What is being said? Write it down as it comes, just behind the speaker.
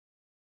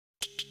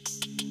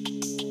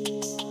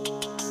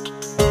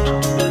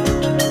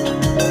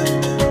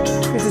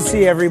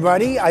see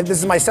everybody. This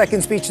is my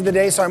second speech of the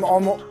day, so I'm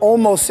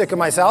almost sick of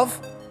myself.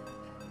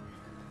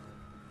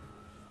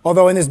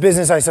 Although in this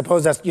business, I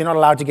suppose you're not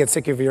allowed to get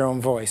sick of your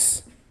own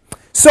voice.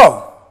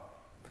 So,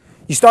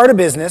 you start a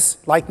business,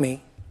 like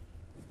me,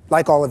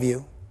 like all of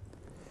you.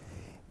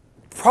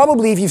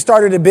 Probably if you've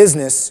started a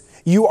business,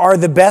 you are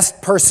the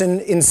best person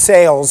in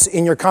sales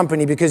in your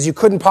company because you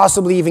couldn't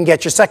possibly even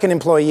get your second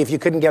employee if you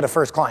couldn't get a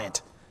first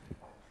client.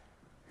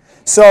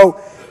 So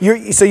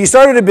you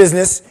started a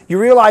business, you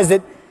realize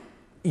that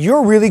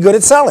you're really good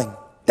at selling.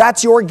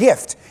 That's your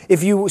gift.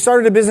 If you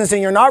started a business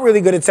and you're not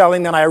really good at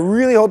selling, then I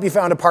really hope you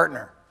found a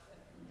partner.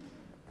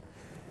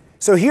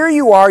 So here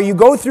you are, you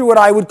go through what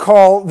I would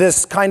call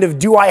this kind of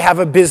do I have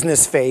a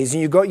business phase.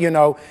 And you go, you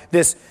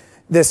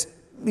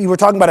were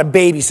talking about a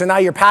baby. So now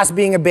you're past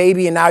being a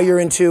baby and now you're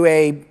into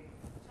a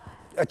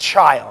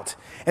child.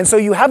 And so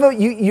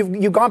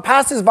you've gone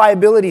past this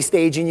viability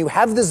stage and you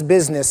have this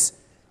business.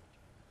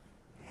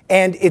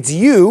 And it's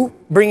you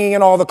bringing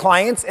in all the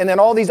clients and then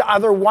all these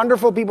other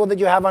wonderful people that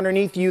you have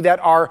underneath you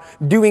that are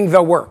doing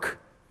the work.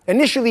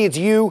 Initially, it's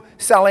you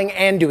selling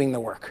and doing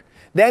the work.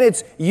 Then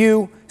it's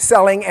you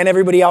selling and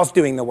everybody else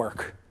doing the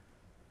work.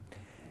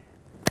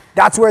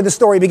 That's where the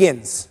story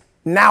begins.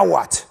 Now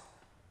what?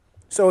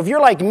 So if you're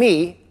like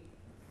me,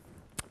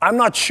 I'm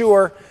not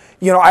sure,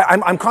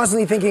 I'm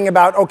constantly thinking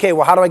about, okay,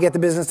 well, how do I get the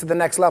business to the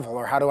next level?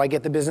 Or how do I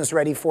get the business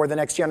ready for the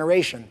next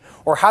generation?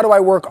 Or how do I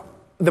work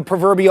the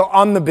proverbial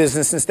on the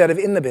business instead of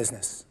in the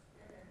business?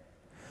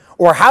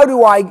 Or how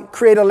do I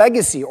create a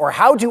legacy? Or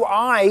how do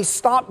I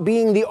stop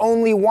being the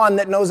only one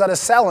that knows how to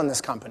sell in this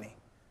company?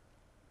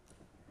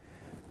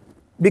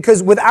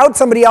 Because without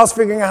somebody else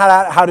figuring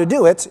out how to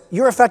do it,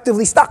 you're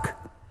effectively stuck.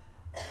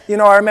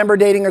 I remember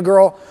dating a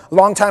girl a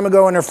long time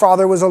ago and her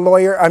father was a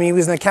lawyer. He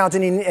was an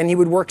accountant and he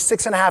would work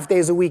 6.5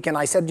 days a week. And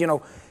I said,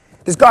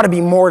 there's got to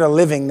be more to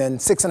living than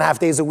 6.5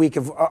 days a week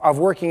of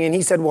working. And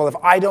he said, well, if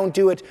I don't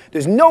do it,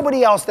 there's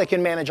nobody else that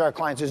can manage our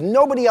clients. There's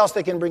nobody else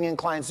that can bring in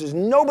clients. There's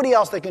nobody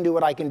else that can do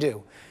what I can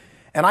do.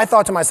 And I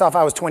thought to myself,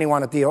 I was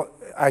 21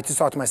 I just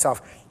thought to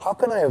myself, how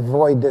can I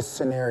avoid this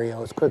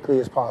scenario as quickly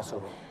as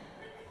possible?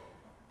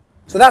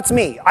 So that's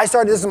me. This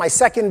is my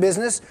second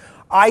business.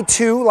 I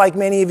too, like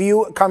many of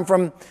you, come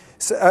from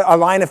a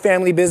line of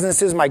family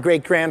businesses. My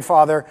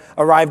great-grandfather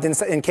arrived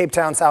in Cape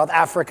Town, South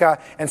Africa,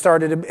 and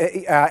started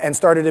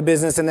a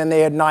business, and then they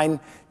had 9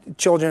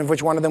 children, of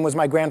which one of them was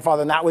my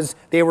grandfather, and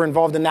they were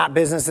involved in that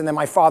business, and then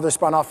my father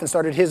spun off and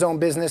started his own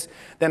business.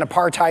 Then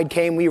apartheid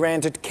came, we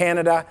ran to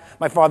Canada.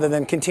 My father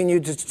then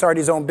continued to start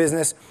his own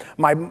business.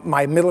 My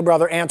middle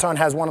brother, Anton,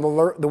 has one of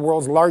the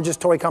world's largest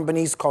toy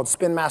companies called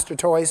Spin Master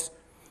Toys,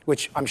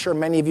 which I'm sure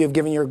many of you have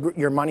given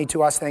your money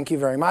to us. Thank you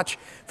very much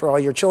for all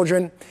your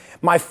children.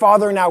 My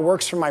father now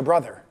works for my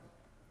brother.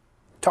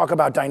 Talk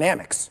about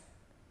dynamics.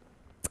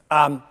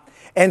 And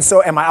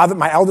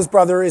my eldest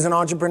brother is an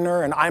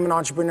entrepreneur, and I'm an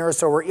entrepreneur,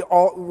 so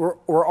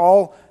we're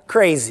all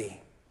crazy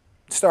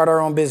to start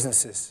our own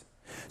businesses.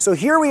 So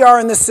here we are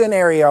in this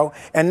scenario,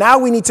 and now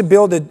we need to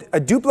build a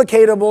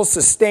duplicatable,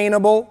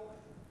 sustainable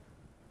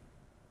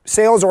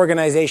sales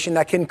organization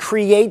that can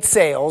create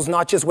sales,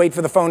 not just wait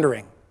for the phone to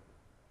ring.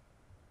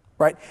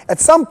 Right? At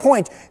some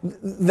point,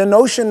 the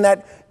notion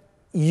that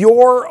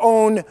your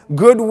own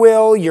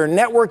goodwill, your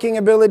networking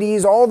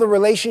abilities, all the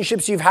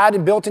relationships you've had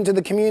and built into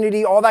the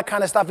community, all that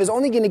kind of stuff is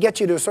only going to get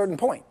you to a certain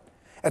point.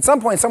 At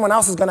some point, someone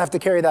else is going to have to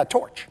carry that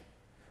torch.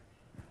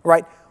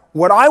 Right?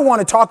 What I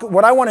want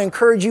to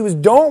encourage you is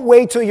don't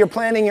wait till you're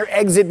planning your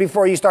exit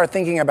before you start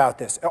thinking about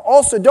this.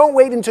 Also, don't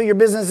wait until your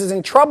business is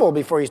in trouble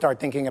before you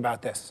start thinking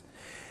about this.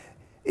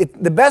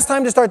 The best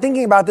time to start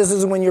thinking about this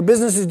is when your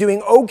business is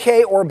doing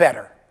okay or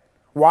better.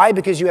 Why?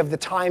 Because you have the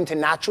time to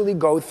naturally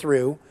go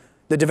through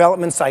the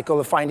development cycle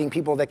of finding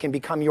people that can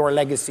become your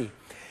legacy.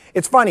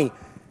 It's funny.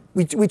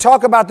 We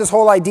talk about this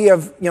whole idea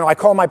of, I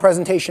call my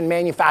presentation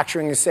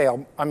manufacturing a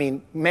sale.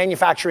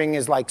 Manufacturing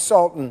is like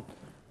salt and,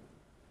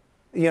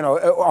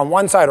 on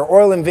one side, or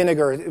oil and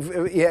vinegar,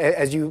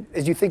 as you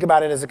think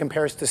about it as it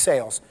compares to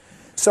sales.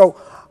 So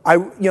I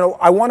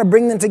want to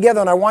bring them together,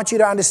 and I want you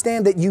to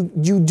understand that you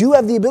do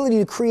have the ability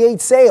to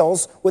create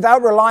sales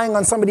without relying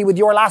on somebody with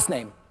your last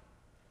name.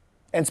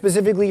 And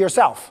specifically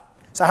yourself.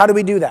 So how do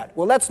we do that?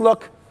 Well, let's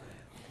look.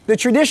 The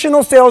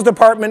traditional sales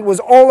department was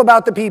all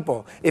about the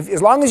people.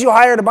 As long as you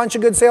hired a bunch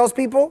of good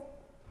salespeople,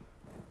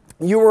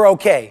 you were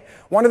okay.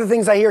 One of the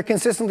things I hear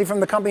consistently from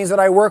the companies that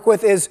I work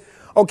with is,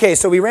 okay,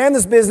 so we ran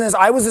this business,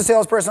 I was a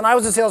salesperson,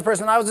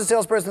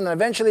 and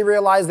eventually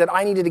realized that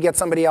I needed to get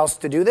somebody else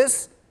to do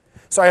this.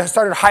 So I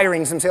started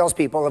hiring some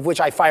salespeople, of which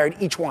I fired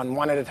each one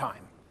at a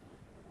time.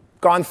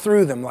 Gone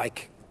through them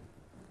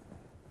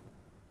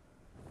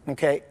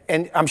okay,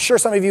 and I'm sure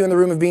some of you in the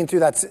room have been through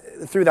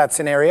that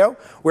scenario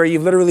where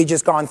you've literally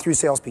just gone through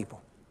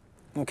salespeople.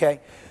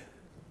 Okay,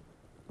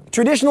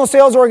 traditional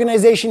sales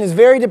organization is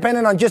very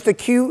dependent on just a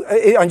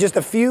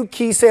few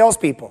key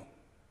salespeople,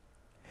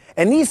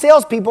 and these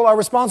salespeople are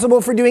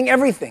responsible for doing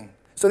everything.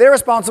 So they're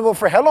responsible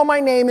for hello, my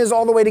name is,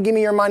 all the way to give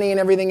me your money and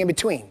everything in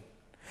between.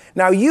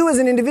 Now, you as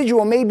an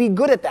individual may be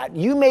good at that.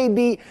 You may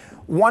be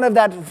one of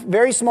that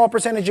very small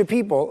percentage of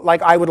people,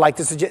 like I would like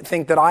to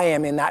think that I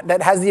am in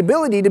that has the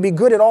ability to be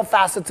good at all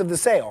facets of the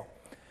sale.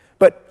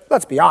 But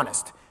let's be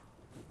honest.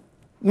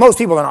 Most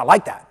people are not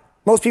like that.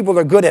 Most people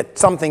are good at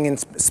something in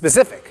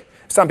specific.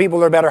 Some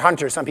people are better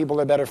hunters. Some people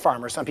are better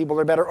farmers. Some people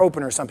are better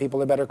openers. Some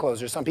people are better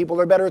closers. Some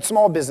people are better at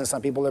small business.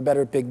 Some people are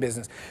better at big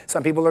business.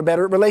 Some people are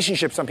better at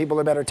relationships. Some people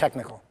are better at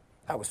technical.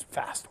 That was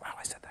fast. Wow,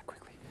 I said that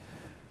quickly.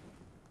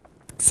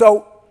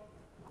 So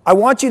I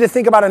want you to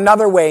think about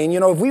another way. And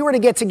if we were to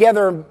get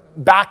together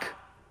back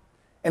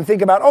and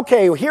think about,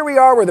 okay, here we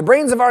are. We're the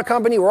brains of our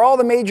company. We're all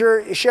the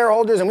major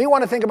shareholders. And we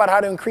want to think about how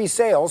to increase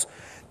sales.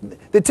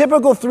 The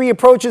typical 3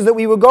 approaches that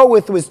we would go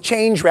with was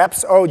change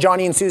reps. Oh,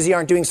 Johnny and Susie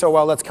aren't doing so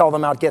well. Let's call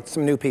them out, get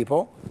some new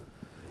people.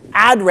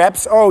 Add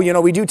reps. Oh,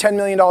 we do $10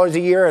 million a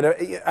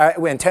year.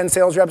 When 10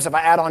 sales reps, if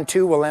I add on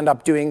 2, we'll end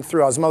up doing,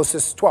 through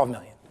osmosis, $12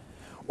 million.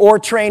 Or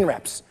train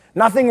reps.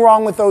 Nothing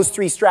wrong with those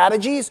 3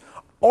 strategies.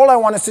 All I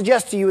want to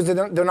suggest to you is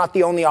that they're not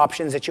the only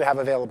options that you have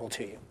available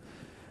to you.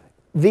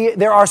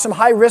 There are some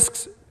high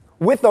risks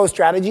with those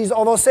strategies,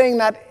 although saying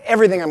that,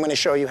 everything I'm going to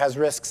show you has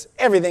risks.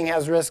 Everything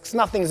has risks.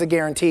 Nothing's a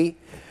guarantee.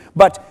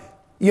 But,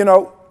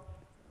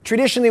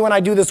 traditionally when I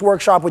do this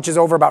workshop, which is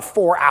over about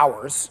 4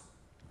 hours,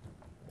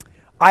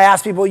 I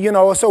ask people,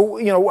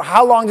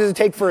 how long does it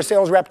take for a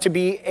sales rep to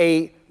be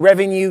a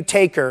revenue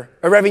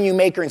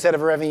maker instead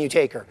of a revenue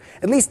taker?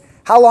 At least,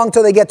 how long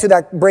till they get to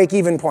that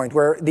break-even point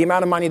where the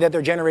amount of money that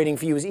they're generating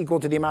for you is equal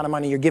to the amount of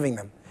money you're giving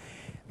them?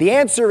 The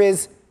answer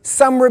is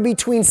somewhere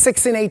between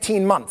 6 and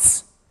 18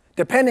 months,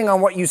 depending on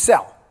what you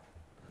sell.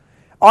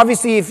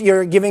 Obviously, if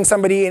you're giving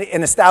somebody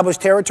an established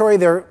territory,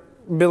 their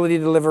ability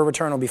to deliver a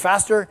return will be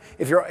faster.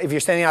 If you're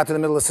standing out to the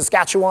middle of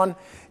Saskatchewan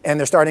and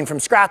they're starting from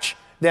scratch,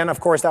 then of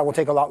course that will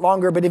take a lot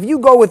longer. But if you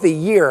go with a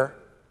year,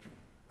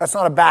 that's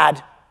not a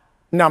bad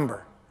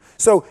number.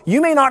 So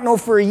you may not know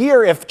for a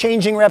year if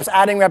changing reps,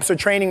 adding reps, or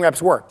training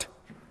reps worked.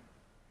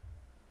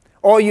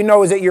 All you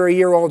know is that you're a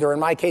year older, in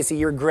my case a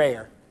year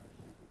grayer.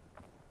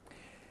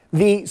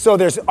 So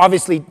there's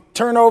obviously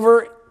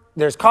turnover,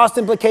 there's cost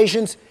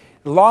implications,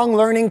 long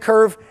learning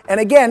curve,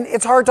 and again,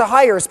 it's hard to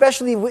hire,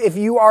 especially if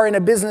you are in a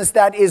business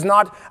that is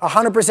not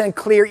 100%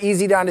 clear,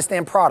 easy to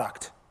understand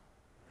product.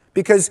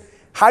 Because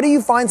how do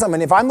you find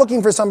someone? If I'm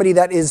looking for somebody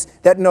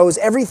that knows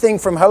everything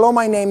from hello,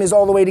 my name is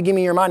all the way to give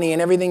me your money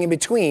and everything in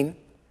between,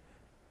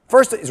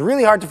 first, it's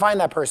really hard to find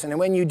that person, and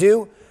when you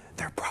do,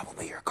 they're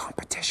probably your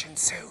competition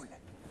soon,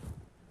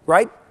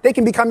 right? They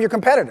can become your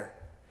competitor.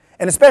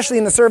 And especially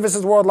in the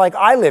services world like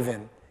I live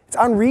in, it's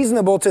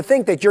unreasonable to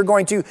think that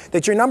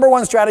that your number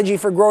one strategy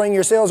for growing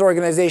your sales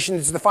organization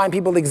is to find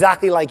people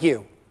exactly like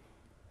you.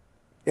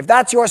 If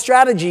that's your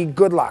strategy,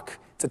 good luck.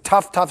 It's a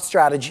tough, tough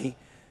strategy.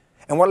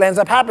 And what ends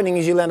up happening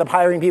is you'll end up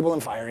hiring people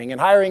and firing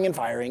and hiring and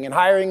firing and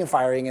hiring and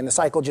firing, and the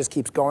cycle just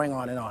keeps going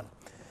on and on.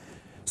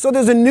 So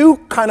there's a new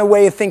kind of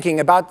way of thinking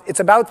it's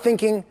about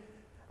thinking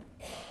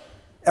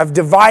of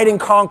divide and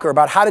conquer,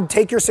 about how to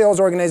take your sales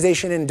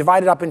organization and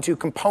divide it up into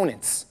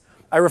components.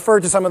 I referred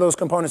to some of those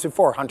components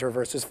before: hunter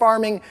versus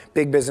farming,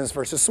 big business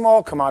versus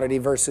small, commodity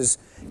versus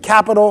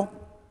capital,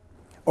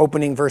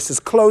 opening versus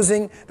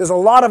closing. There's a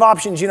lot of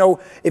options.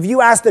 If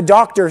you asked a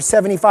doctor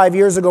 75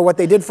 years ago what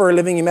they did for a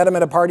living, you met them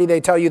at a party, they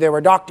tell you they were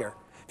a doctor.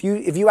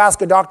 If you ask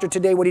a doctor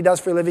today what he does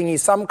for a living,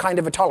 he's some kind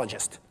of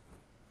otologist.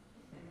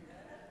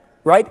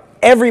 Right?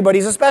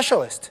 Everybody's a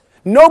specialist.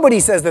 Nobody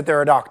says that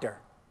they're a doctor.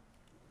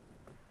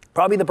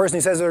 Probably the person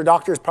who says they're a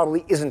doctor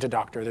probably isn't a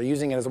doctor. They're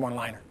using it as a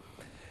one-liner.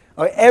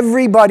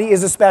 Everybody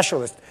is a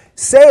specialist.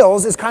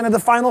 Sales is kind of the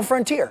final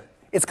frontier.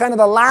 It's kind of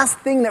the last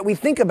thing that we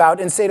think about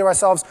and say to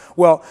ourselves,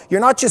 well,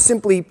 you're not just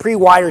simply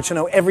pre-wired to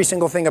know every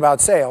single thing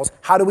about sales.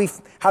 How do we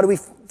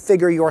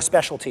figure your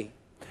specialty?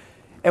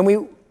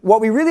 And what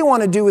we really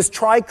want to do is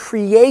try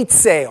create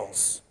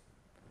sales.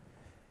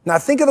 Now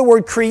think of the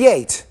word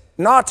create,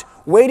 not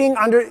waiting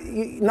under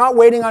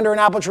an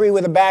apple tree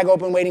with a bag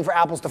open waiting for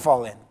apples to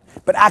fall in,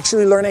 but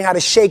actually learning how to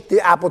shake the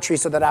apple tree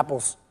so that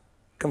apples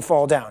can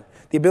fall down.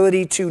 The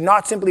ability to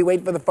not simply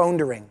wait for the phone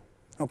to ring.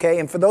 Okay?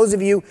 And for those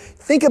of you,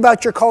 think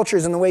about your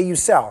cultures and the way you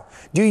sell.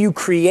 Do you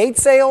create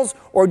sales,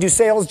 or do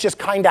sales just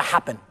kind of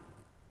happen?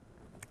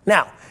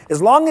 Now,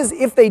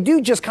 if they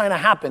do just kind of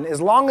happen, as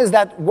long as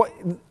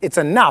it's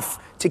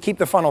enough to keep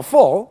the funnel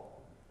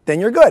full, then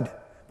you're good.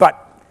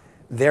 But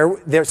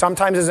there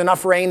sometimes is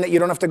enough rain that you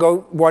don't have to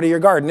go water your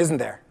garden, isn't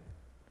there?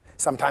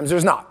 Sometimes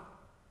there's not.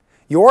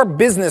 Your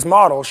business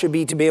model should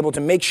be to be able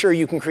to make sure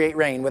you can create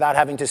rain without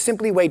having to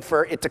simply wait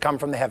for it to come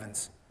from the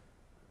heavens.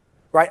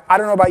 Right? I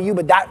don't know about you,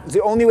 but that's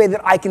the only way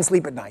that I can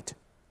sleep at night.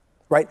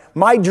 Right?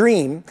 My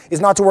dream is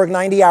not to work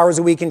 90 hours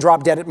a week and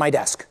drop dead at my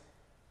desk.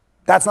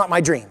 That's not my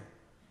dream.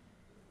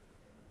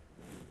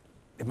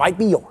 It might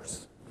be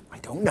yours. I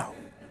don't know.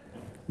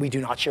 We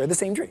do not share the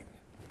same dream.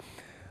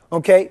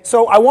 Okay,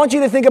 so I want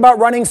you to think about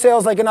running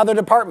sales like another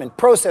department.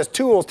 Process,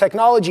 tools,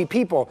 technology,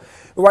 people.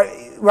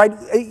 Right?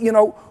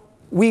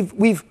 We've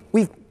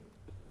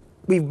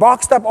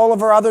boxed up all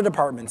of our other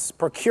departments: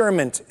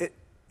 procurement,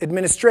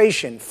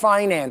 administration,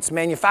 finance,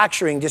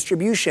 manufacturing,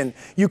 distribution.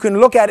 You can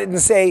look at it and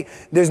say,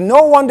 there's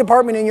no one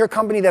department in your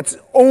company that's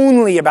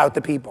only about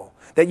the people.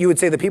 That you would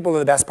say the people are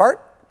the best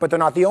part, but they're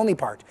not the only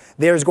part.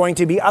 There's going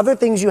to be other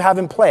things you have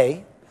in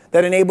play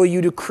that enable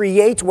you to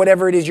create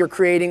whatever it is you're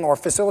creating or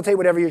facilitate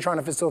whatever you're trying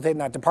to facilitate in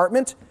that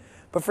department.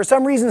 But for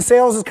some reason,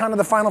 sales is kind of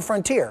the final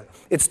frontier.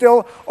 It's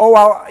still, oh,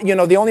 well, you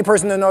know, the only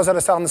person that knows how to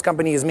sell in this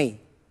company is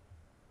me.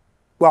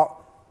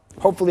 Well,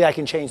 hopefully I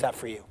can change that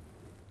for you.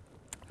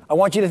 I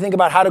want you to think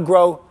about how to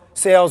grow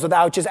sales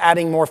without just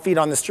adding more feet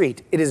on the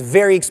street. It is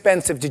very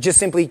expensive to just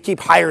simply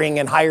keep hiring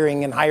and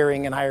hiring and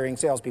hiring and hiring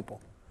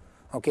salespeople.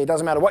 Okay, it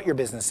doesn't matter what your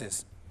business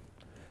is.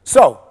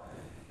 So,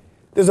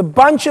 there's a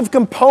bunch of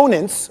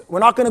components. We're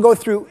not going to go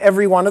through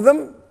every one of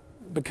them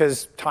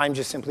because time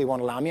just simply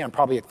won't allow me. I'm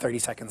probably at 30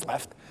 seconds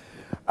left.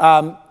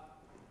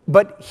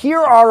 But here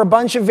are a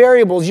bunch of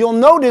variables. You'll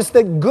notice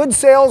that good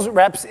sales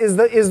reps is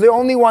the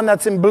only one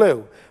that's in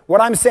blue. What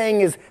I'm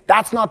saying is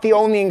that's not the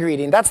only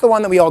ingredient. That's the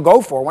one that we all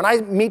go for. When I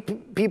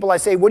meet people, I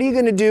say, what are you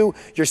going to do?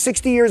 You're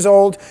 60 years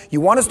old.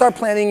 You want to start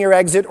planning your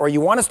exit, or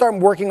you want to start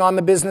working on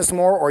the business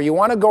more, or you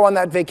want to go on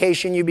that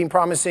vacation you've been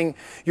promising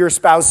your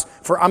spouse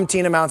for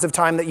umpteen amounts of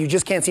time that you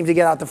just can't seem to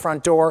get out the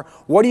front door.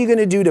 What are you going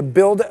to do to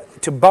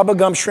Bubba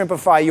Gump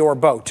shrimpify your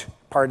boat?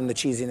 Pardon the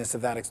cheesiness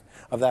of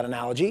that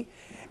analogy.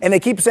 And they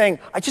keep saying,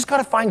 I just got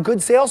to find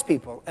good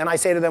salespeople. And I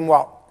say to them,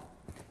 well,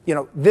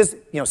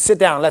 sit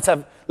down. Let's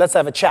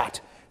have a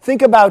chat.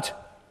 Think about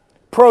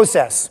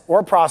process,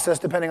 or process,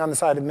 depending on the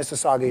side of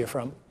Mississauga you're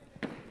from.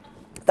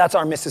 That's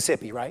our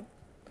Mississippi, right?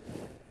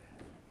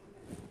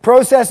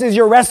 Process is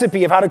your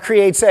recipe of how to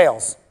create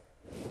sales.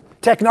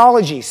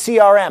 Technology,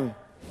 CRM.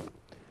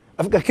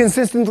 A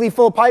consistently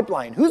full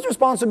pipeline. Whose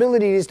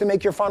responsibility is to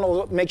make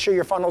sure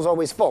your funnel's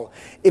always full?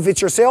 If it's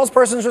your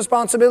salesperson's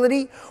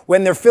responsibility,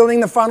 when they're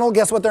filling the funnel,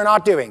 guess what they're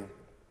not doing?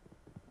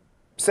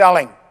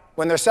 Selling.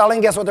 When they're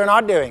selling, guess what they're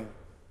not doing?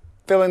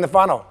 Filling the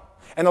funnel.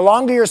 And the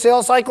longer your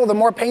sales cycle, the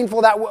more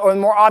painful that or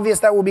more obvious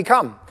that will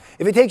become.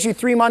 If it takes you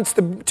 3 months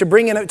to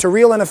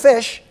reel in a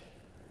fish,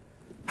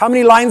 how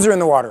many lines are in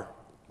the water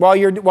while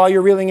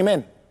you're reeling them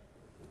in?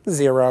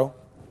 0.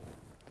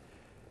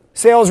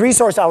 Sales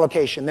resource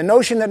allocation, the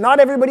notion that not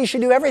everybody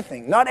should do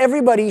everything. Not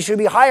everybody should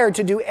be hired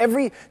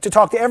to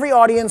talk to every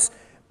audience,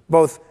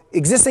 both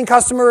existing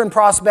customer and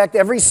prospect,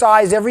 every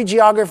size, every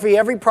geography,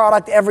 every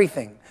product,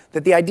 everything.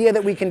 That the idea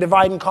that we can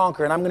divide and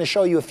conquer, and I'm going to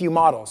show you a few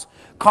models.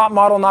 Comp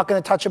model, not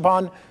going to touch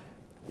upon.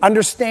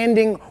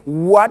 Understanding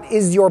what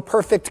is your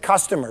perfect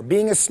customer.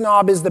 Being a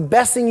snob is the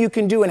best thing you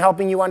can do in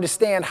helping you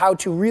understand how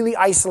to really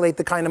isolate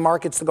the kind of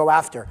markets to go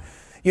after.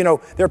 You know,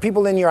 there are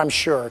people in here, I'm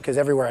sure, because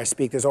everywhere I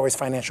speak, there's always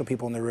financial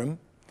people in the room.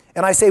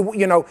 And I say,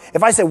 you know,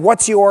 if I say,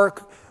 what's your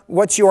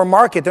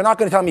market? They're not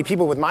going to tell me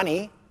people with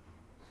money.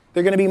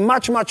 They're going to be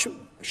much, much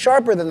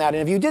sharper than that.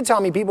 And if you did tell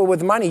me people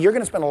with money, you're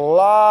going to spend a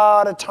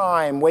lot of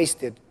time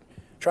wasted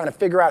trying to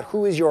figure out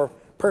who is your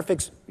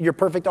perfect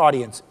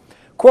audience.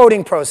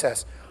 Quoting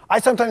process. I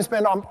sometimes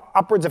spend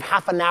upwards of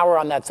half an hour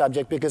on that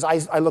subject because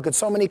I look at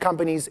so many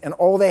companies and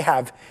all they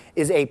have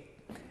is a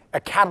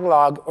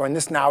catalog, or in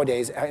this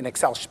nowadays, an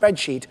Excel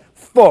spreadsheet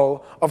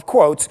full of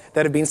quotes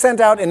that have been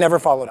sent out and never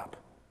followed up.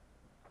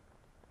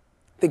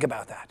 Think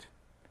about that.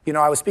 You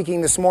know, I was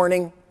speaking this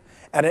morning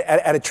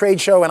at a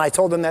trade show and I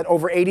told them that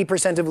over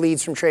 80% of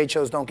leads from trade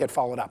shows don't get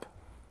followed up.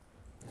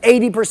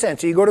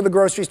 80%. So you go to the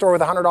grocery store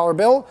with a $100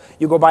 bill,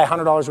 you go buy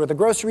 $100 worth of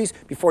groceries.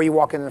 Before you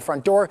walk in the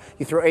front door,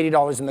 you throw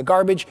 $80 in the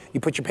garbage, you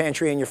put your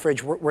pantry and your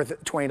fridge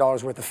worth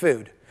 $20 worth of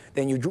food.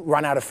 Then you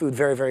run out of food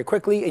very, very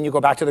quickly, and you go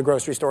back to the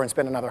grocery store and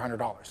spend another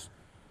 $100.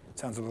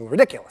 Sounds a little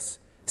ridiculous.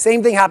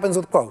 Same thing happens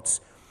with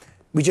quotes.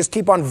 We just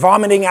keep on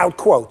vomiting out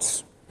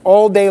quotes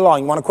all day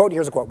long. You want a quote?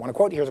 Here's a quote. Want a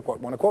quote? Here's a quote.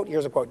 Want a quote?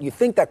 Here's a quote. You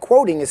think that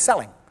quoting is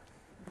selling.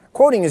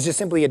 Quoting is just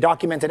simply a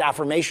documented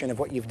affirmation of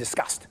what you've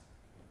discussed.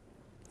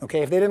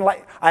 Okay, if they didn't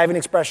like, I have an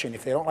expression,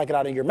 if they don't like it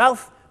out of your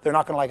mouth, they're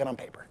not going to like it on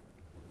paper.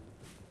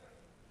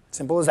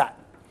 Simple as that.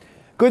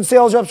 Good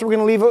sales reps, we're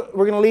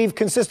going to leave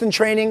consistent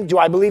training. Do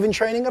I believe in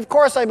training? Of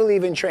course I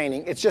believe in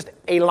training. It's just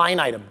a line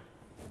item.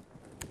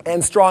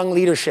 And strong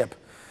leadership.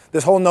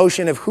 This whole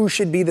notion of who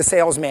should be the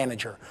sales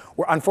manager.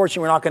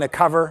 Unfortunately, we're not going to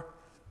cover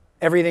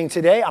everything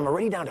today. I'm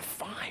already down to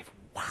 5.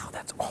 Wow,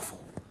 that's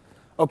awful.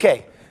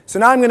 Okay, so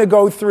now I'm going to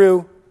go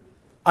through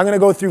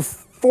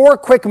 4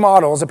 quick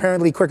models,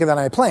 apparently quicker than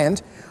I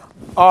planned,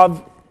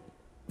 of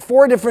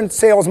 4 different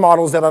sales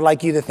models that I'd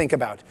like you to think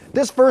about.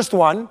 This first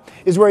one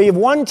is where you have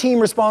one team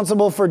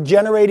responsible for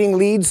generating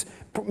leads,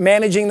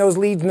 managing those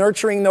leads,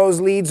 nurturing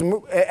those leads,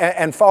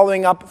 and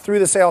following up through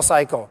the sales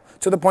cycle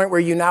to the point where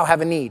you now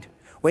have a need.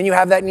 When you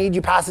have that need,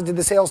 you pass it to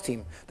the sales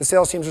team. The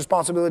sales team's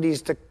responsibility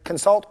is to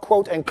consult,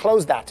 quote, and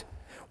close that.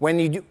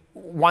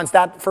 Once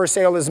that first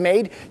sale is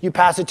made, you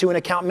pass it to an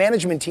account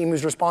management team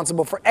who's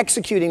responsible for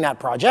executing that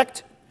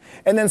project,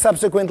 and then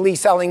subsequently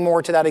selling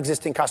more to that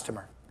existing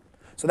customer.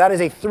 So that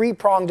is a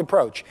 3-pronged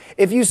approach.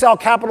 If you sell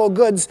capital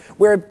goods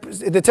where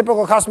the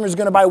typical customer is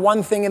going to buy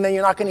one thing and then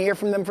you're not going to hear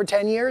from them for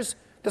 10 years,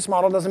 this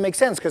model doesn't make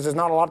sense because there's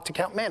not a lot to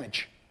account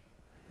manage.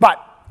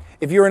 But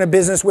if you're in a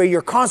business where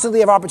you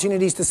constantly have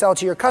opportunities to sell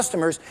to your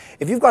customers,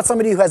 if you've got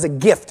somebody who has a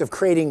gift of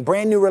creating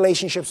brand new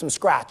relationships from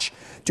scratch,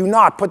 do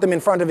not put them in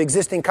front of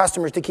existing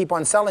customers to keep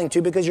on selling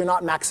to, because you're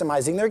not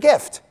maximizing their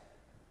gift,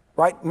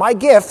 right? My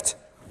gift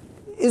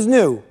is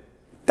new.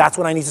 That's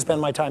what I need to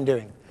spend my time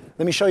doing.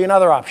 Let me show you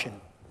another option.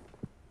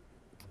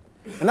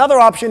 Another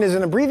option is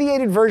an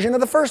abbreviated version of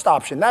the first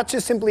option. That's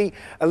just simply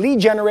a lead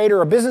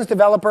generator, a business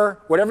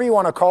developer, whatever you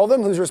want to call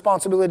them, whose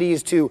responsibility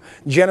is to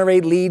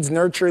generate leads,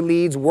 nurture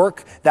leads,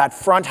 work that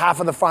front half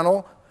of the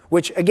funnel,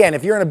 which, again,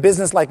 if you're in a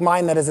business like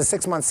mine that has a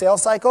 6-month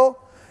sales cycle,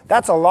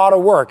 that's a lot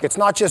of work. It's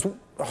not just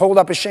hold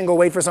up a shingle,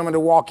 wait for someone to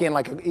walk in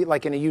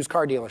like in a used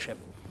car dealership.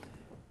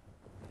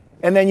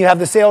 And then you have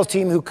the sales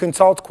team who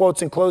consults,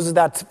 quotes, and closes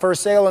that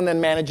first sale, and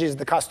then manages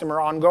the customer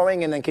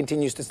ongoing and then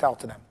continues to sell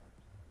to them.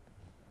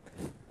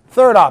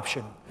 Third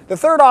option. The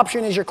third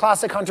option is your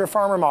classic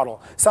hunter-farmer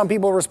model. Some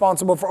people are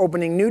responsible for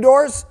opening new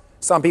doors.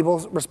 Some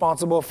people are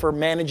responsible for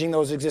managing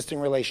those existing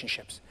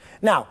relationships.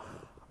 Now,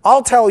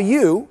 I'll tell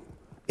you,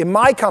 in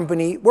my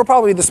company, we're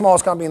probably the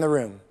smallest company in the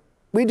room.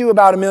 We do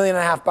about $1.5 million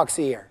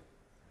a year.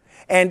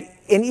 And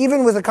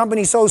even with a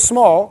company so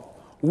small,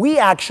 we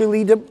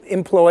actually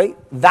employ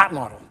that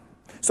model.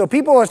 So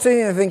people are sitting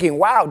there thinking,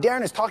 wow,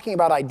 Darren is talking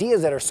about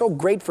ideas that are so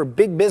great for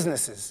big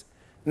businesses.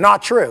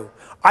 Not true.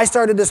 I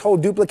started this whole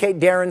duplicate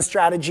Darren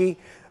strategy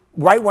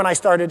right when I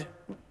started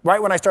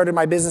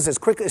my business,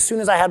 as soon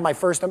as I had my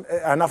first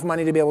enough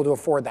money to be able to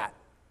afford that.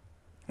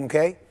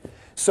 Okay?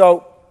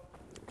 So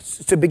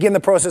to begin the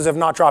process of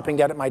not dropping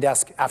dead at my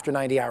desk after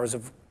 90 hours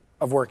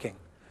of working.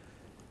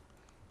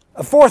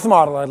 A fourth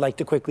model I'd like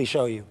to quickly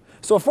show you.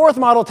 So a fourth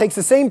model takes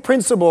the same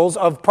principles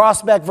of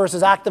prospect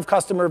versus active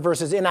customer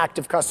versus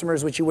inactive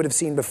customers, which you would have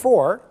seen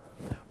before,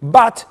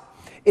 but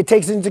it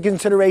takes into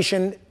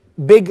consideration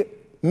big,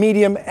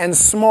 medium, and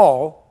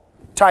small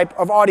type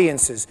of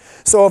audiences.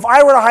 So if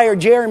I were to hire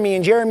Jeremy,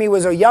 and Jeremy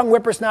was a young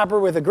whippersnapper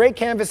with a great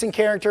canvassing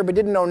character but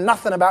didn't know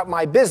nothing about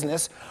my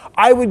business,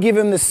 I would give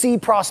him the C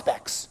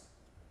prospects,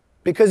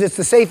 because it's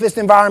the safest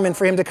environment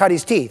for him to cut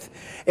his teeth.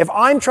 If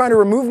I'm trying to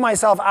remove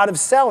myself out of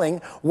selling,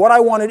 what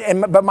I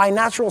wanted, but my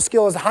natural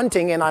skill is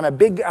hunting, and I'm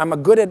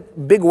good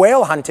at big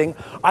whale hunting,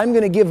 I'm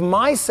going to give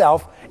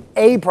myself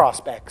A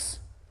prospects.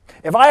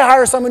 If I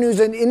hire someone who's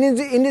an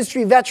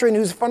industry veteran,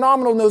 who's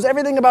phenomenal, knows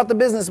everything about the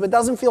business, but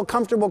doesn't feel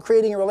comfortable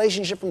creating a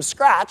relationship from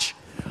scratch,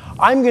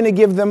 I'm going to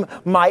give them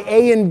my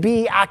A and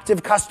B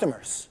active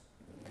customers.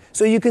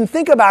 So you can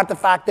think about the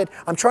fact that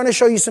I'm trying to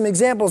show you some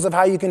examples of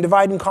how you can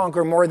divide and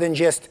conquer more than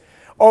just,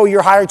 oh,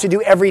 you're hired to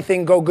do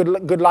everything, go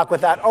good luck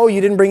with that. Oh,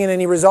 you didn't bring in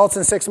any results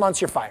in 6 months,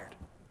 you're fired.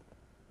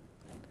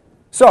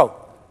 So,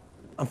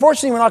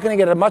 unfortunately, we're not going to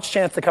get a much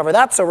chance to cover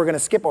that, so we're going to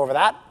skip over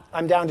that.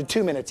 I'm down to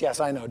 2 minutes. Yes,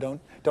 I know.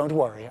 Don't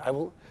worry.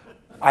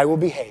 I will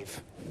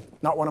behave.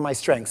 Not one of my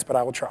strengths, but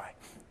I will try.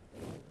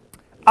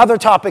 Other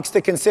topics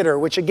to consider,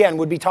 which again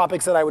would be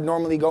topics that I would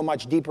normally go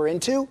much deeper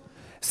into.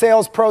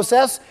 Sales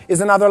process is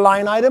another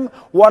line item.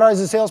 What is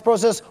the sales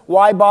process?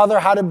 Why bother?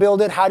 How to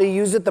build it? How to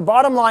use it? The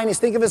bottom line is,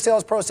 think of a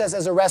sales process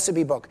as a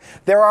recipe book.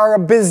 There are a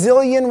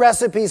bazillion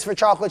recipes for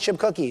chocolate chip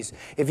cookies.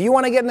 If you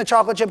want to get in the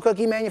chocolate chip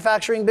cookie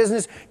manufacturing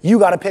business, you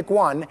got to pick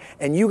one,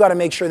 and you got to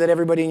make sure that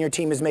everybody in your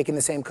team is making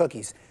the same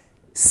cookies.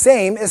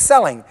 Same as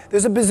selling.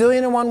 There's a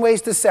bazillion and one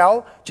ways to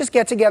sell. Just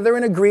get together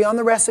and agree on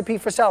the recipe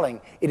for selling.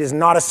 It is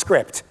not a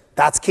script.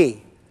 That's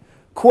key.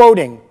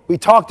 Quoting, we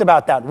talked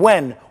about that.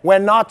 When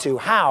not to,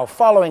 how,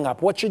 following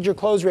up, what should your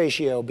close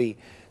ratio be?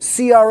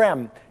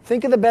 CRM,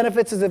 think of the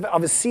benefits of a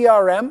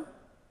CRM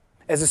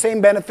as the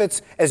same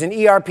benefits as an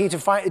ERP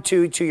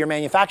to your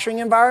manufacturing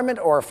environment,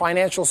 or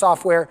financial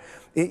software,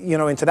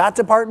 into that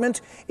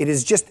department. It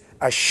is just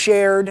a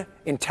shared,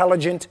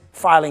 intelligent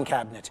filing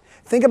cabinet.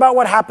 Think about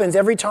what happens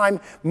every time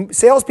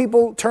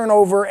salespeople turn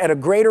over at a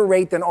greater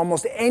rate than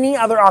almost any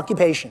other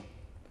occupation.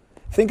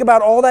 Think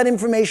about all that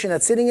information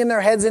that's sitting in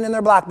their heads and in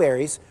their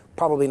BlackBerries,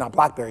 probably not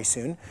BlackBerry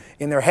soon,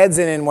 in their heads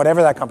and in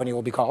whatever that company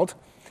will be called,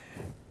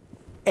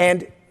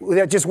 and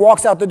that just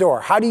walks out the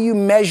door. How do you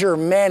measure,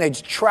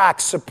 manage,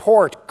 track,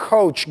 support,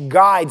 coach,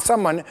 guide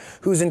someone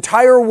whose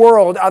entire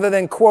world, other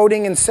than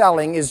quoting and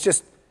selling, is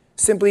just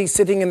simply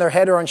sitting in their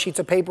head or on sheets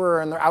of paper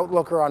or in their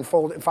Outlook or on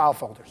file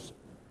folders?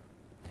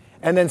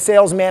 And then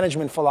sales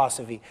management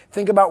philosophy.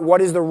 Think about what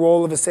is the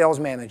role of a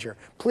sales manager.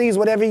 Please,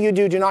 whatever you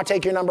do, do not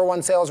take your number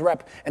one sales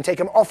rep and take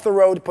him off the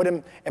road, put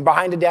him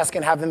behind a desk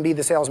and have him be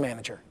the sales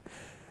manager.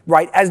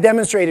 Right? As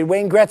demonstrated,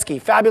 Wayne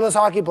Gretzky, fabulous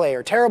hockey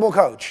player, terrible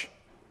coach.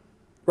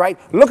 Right?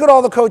 Look at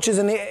all the coaches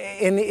in the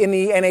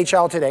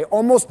NHL today.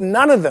 Almost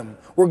none of them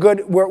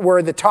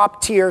were the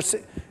top tier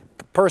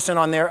person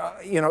on their,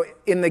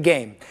 in the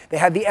game. They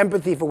had the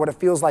empathy for what it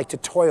feels like to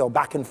toil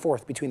back and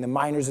forth between the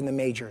minors and the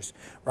majors.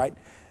 Right?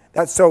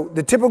 So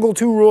the typical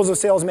 2 rules of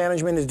sales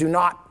management is, do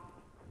not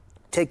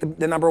take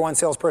the number one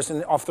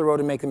salesperson off the road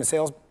and make them a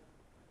sales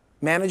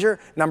manager.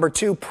 Number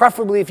 2,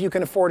 preferably if you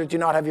can afford it, do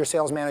not have your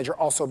sales manager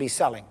also be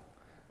selling.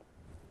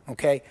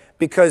 Okay?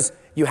 Because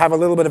you have a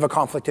little bit of a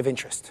conflict of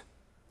interest.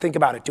 Think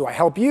about it. Do I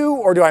help you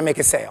or do I make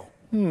a sale?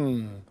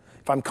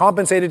 If I'm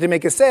compensated to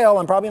make a sale,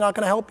 I'm probably not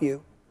going to help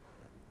you.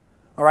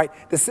 All right?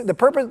 The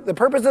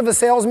purpose of a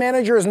sales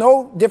manager is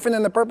no different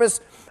than the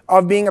purpose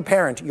of being a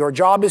parent. Your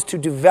job is to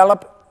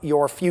develop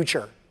your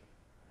future.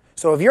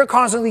 So if you're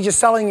constantly just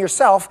selling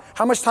yourself,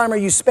 how much time are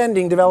you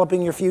spending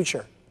developing your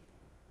future?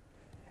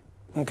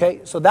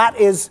 Okay? So that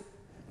is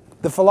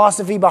the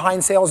philosophy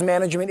behind sales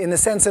management, in the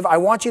sense of, I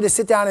want you to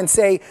sit down and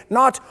say,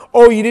 not,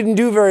 oh, you didn't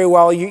do very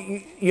well,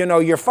 you know,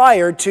 you're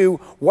fired, to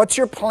what's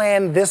your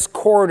plan this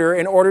quarter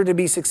in order to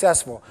be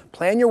successful?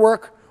 Plan your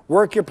work,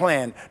 work your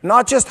plan.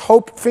 Not just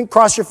hope,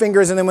 cross your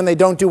fingers, and then when they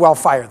don't do well,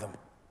 fire them.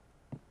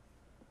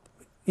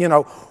 You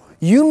know,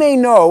 you may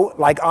know,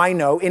 like I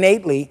know,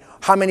 innately,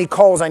 how many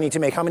calls I need to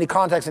make, how many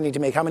contacts I need to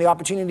make, how many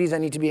opportunities I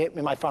need to be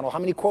in my funnel, how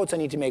many quotes I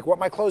need to make, what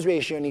my close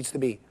ratio needs to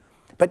be.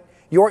 But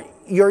your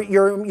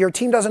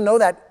team doesn't know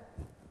that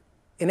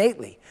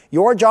innately.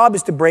 Your job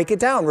is to break it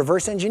down,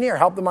 reverse engineer,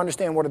 help them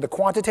understand what are the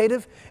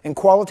quantitative and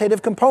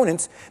qualitative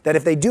components that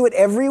if they do it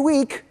every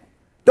week,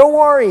 don't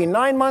worry,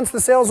 9 months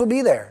the sales will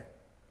be there,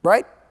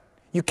 right?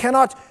 You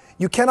cannot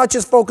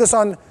just focus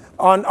on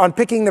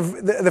picking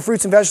the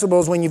fruits and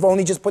vegetables when you've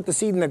only just put the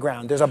seed in the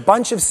ground. There's a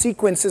bunch of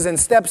sequences and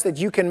steps that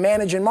you can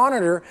manage and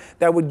monitor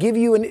that would give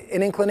you an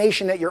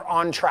inclination that you're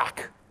on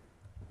track.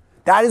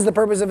 That is the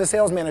purpose of a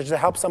sales manager, to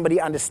help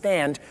somebody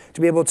understand,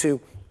 to be able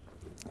to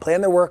plan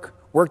their work,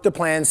 work the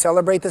plan,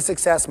 celebrate the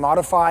success,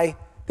 modify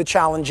the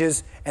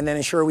challenges, and then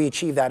ensure we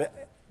achieve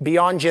that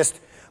beyond just,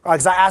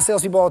 because I ask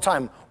salespeople all the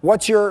time,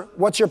 what's your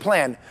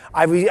plan?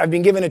 I've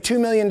been given a $2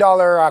 million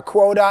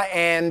quota,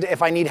 and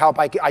if I need help,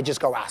 I just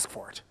go ask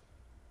for it.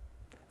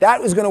 That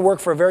is going to work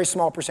for a very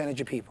small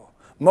percentage of people.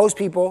 Most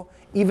people,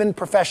 even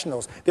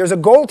professionals. There's a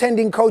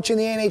goaltending coach in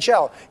the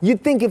NHL.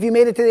 You'd think if you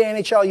made it to the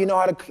NHL, you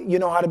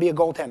know how to be a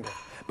goaltender.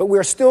 But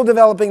we're still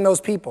developing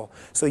those people.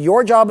 So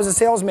your job as a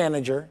sales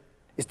manager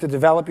is to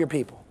develop your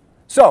people.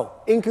 So,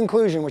 in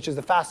conclusion, which is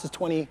the fastest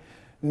 20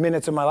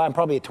 minutes of my life, I'm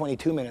probably at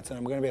 22 minutes, and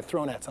I'm going to be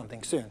thrown at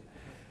something soon.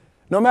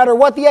 No matter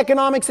what the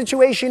economic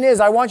situation is,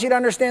 I want you to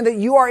understand that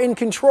you are in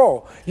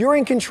control. You're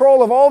in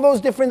control of all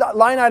those different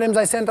line items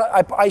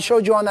I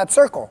showed you on that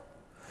circle.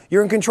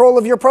 You're in control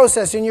of your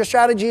process and your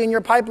strategy and your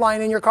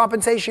pipeline and your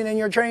compensation and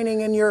your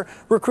training and your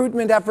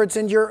recruitment efforts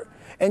and your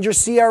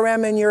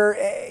CRM and your,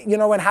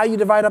 and how you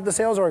divide up the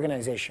sales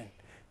organization.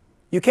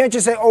 You can't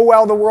just say, oh,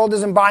 well, the world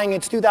isn't buying,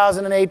 it's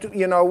 2008,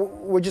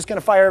 we're just going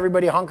to fire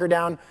everybody, hunker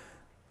down,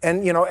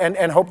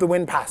 and hope the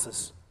wind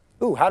passes.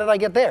 Ooh, how did I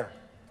get there?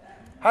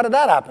 How did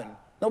that happen?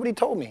 Nobody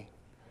told me.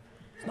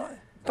 It's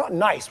not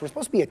nice. We're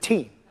supposed to be a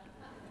team.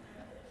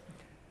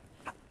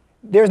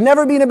 There's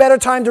never been a better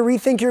time to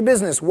rethink your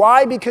business.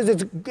 Why? Because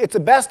it's the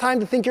best time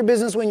to think your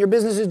business when your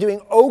business is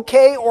doing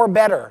okay or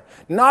better.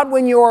 Not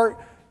when you're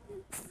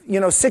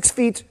 6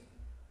 feet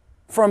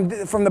from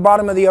the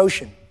bottom of the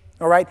ocean.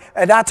 All right?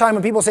 At that time,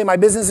 when people say, my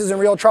business is in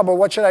real trouble,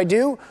 what should I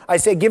do? I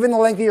say, given the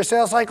length of your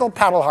sales cycle,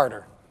 paddle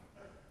harder.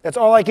 That's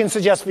all I can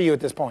suggest for you at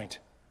this point.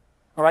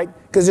 All right?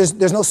 Because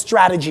there's no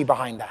strategy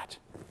behind that.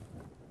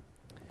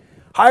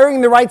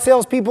 Hiring the right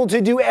salespeople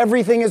to do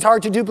everything is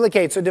hard to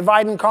duplicate, so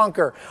divide and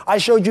conquer. I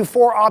showed you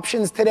 4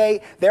 options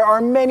today. There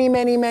are many,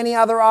 many, many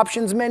other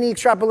options, many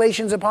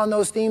extrapolations upon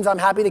those themes. I'm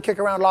happy to kick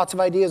around lots of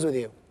ideas with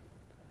you.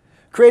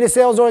 Create a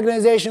sales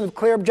organization with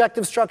clear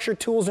objective structure,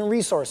 tools, and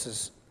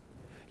resources.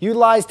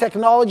 Utilize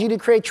technology to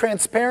create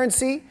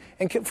transparency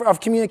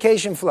of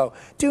communication flow.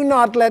 Do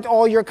not let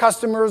all your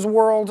customers'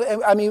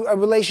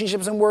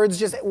 relationships and words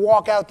just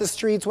walk out the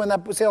streets when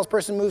that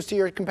salesperson moves to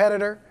your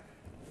competitor.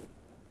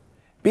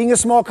 Being a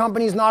small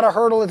company is not a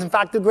hurdle. It's in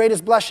fact the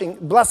greatest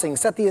blessing.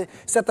 Set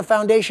the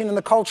foundation and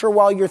the culture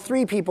while you're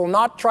 3 people,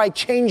 not try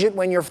change it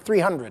when you're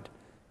 300.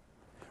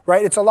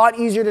 Right? It's a lot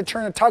easier to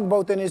turn a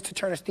tugboat than it is to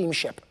turn a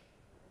steamship.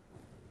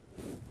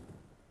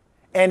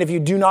 And if you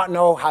do not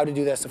know how to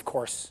do this, of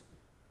course,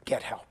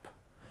 get help.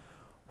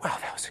 Wow,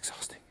 that was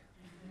exhausting.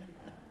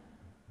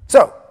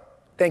 So,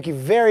 thank you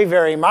very,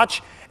 very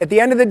much. At the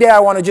end of the day,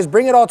 I want to just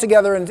bring it all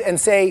together and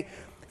say,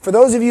 for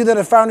those of you that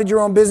have founded your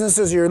own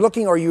businesses, you're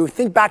looking, or you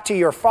think back to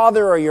your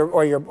father or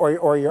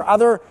your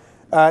other,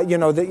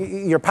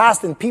 your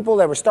past and people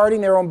that were starting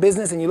their own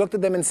business, and you looked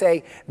at them and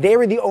say, they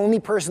were the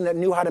only person that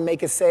knew how to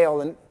make a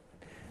sale, and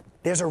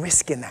there's a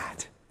risk in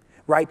that,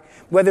 right?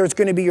 Whether it's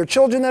going to be your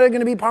children that are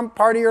going to be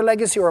part of your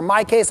legacy, or in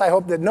my case, I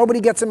hope that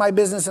nobody gets in my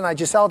business and I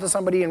just sell it to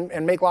somebody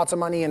and make lots of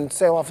money and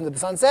sail off into the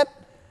sunset.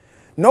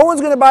 No one's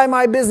going to buy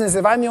my business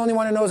if I'm the only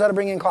one who knows how to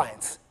bring in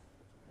clients.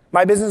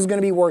 My business is going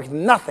to be worth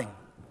nothing.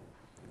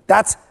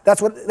 That's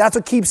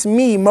what keeps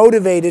me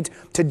motivated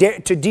to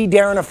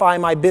de-Darrenify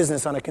my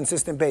business on a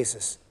consistent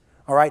basis.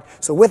 All right?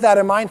 So with that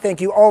in mind,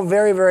 thank you all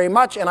very, very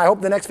much, and I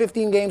hope the next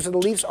 15 games for the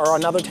Leafs are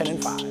another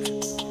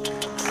 10-5.